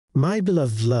My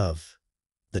beloved love,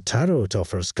 the Tarot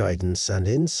offers guidance and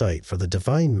insight for the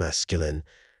divine masculine,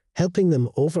 helping them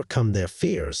overcome their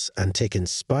fears and take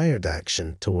inspired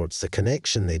action towards the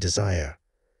connection they desire.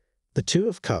 The Two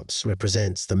of Cups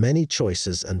represents the many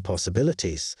choices and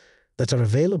possibilities that are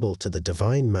available to the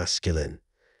divine masculine.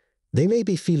 They may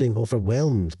be feeling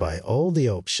overwhelmed by all the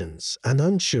options and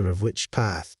unsure of which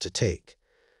path to take.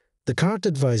 The card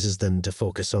advises them to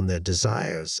focus on their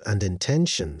desires and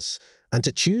intentions and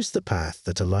to choose the path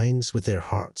that aligns with their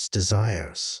heart's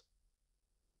desires.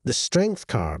 The Strength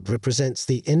card represents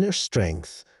the inner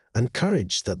strength and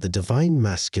courage that the divine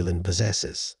masculine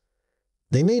possesses.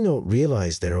 They may not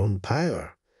realize their own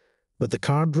power, but the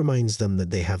card reminds them that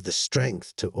they have the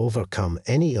strength to overcome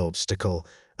any obstacle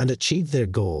and achieve their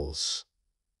goals.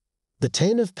 The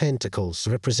Ten of Pentacles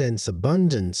represents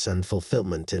abundance and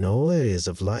fulfillment in all areas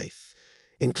of life,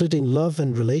 including love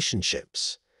and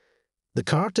relationships. The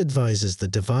card advises the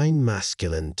divine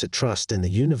masculine to trust in the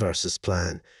universe's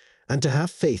plan and to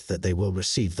have faith that they will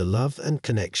receive the love and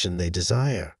connection they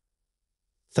desire.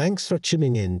 Thanks for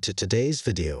tuning in to today's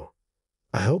video.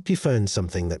 I hope you found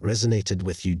something that resonated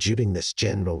with you during this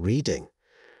general reading.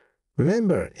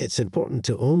 Remember, it's important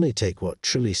to only take what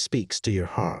truly speaks to your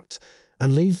heart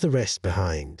and leave the rest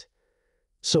behind.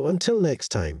 So until next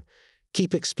time,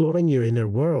 keep exploring your inner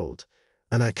world,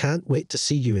 and I can't wait to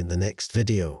see you in the next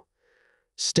video.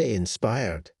 Stay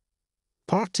inspired.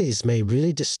 Parties may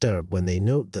really disturb when they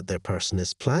note that their person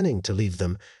is planning to leave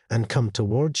them and come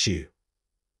towards you.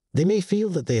 They may feel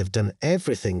that they have done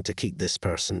everything to keep this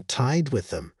person tied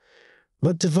with them,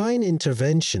 but divine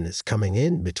intervention is coming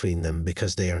in between them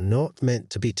because they are not meant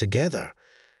to be together.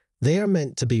 They are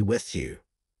meant to be with you.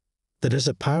 There is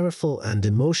a powerful and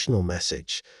emotional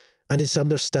message, and it's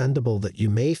understandable that you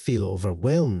may feel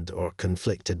overwhelmed or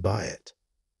conflicted by it.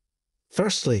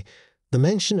 Firstly, the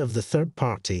mention of the third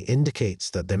party indicates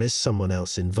that there is someone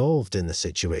else involved in the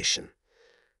situation.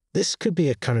 This could be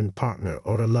a current partner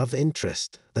or a love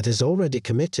interest that is already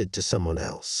committed to someone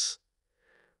else.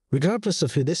 Regardless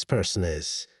of who this person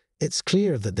is, it's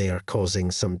clear that they are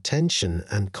causing some tension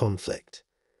and conflict.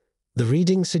 The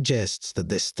reading suggests that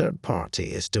this third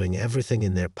party is doing everything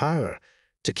in their power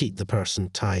to keep the person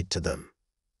tied to them.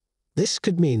 This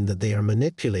could mean that they are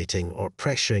manipulating or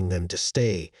pressuring them to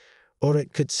stay, or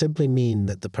it could simply mean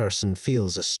that the person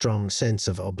feels a strong sense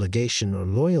of obligation or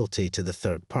loyalty to the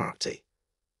third party.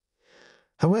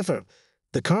 However,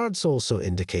 the cards also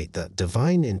indicate that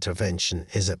divine intervention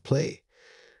is at play.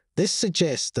 This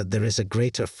suggests that there is a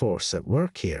greater force at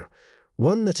work here,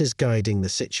 one that is guiding the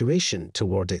situation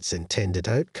toward its intended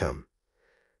outcome.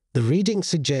 The reading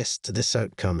suggests this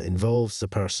outcome involves the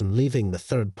person leaving the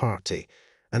third party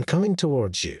and coming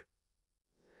towards you.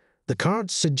 The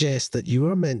cards suggest that you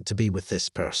are meant to be with this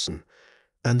person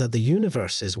and that the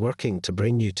universe is working to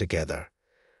bring you together.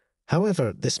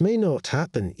 However, this may not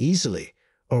happen easily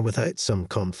or without some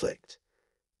conflict.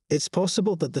 It's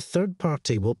possible that the third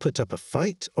party will put up a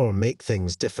fight or make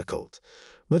things difficult,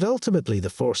 but ultimately the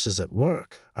forces at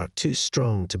work are too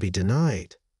strong to be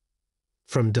denied.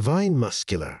 From Divine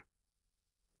Masculine,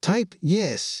 type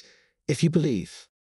yes if you believe.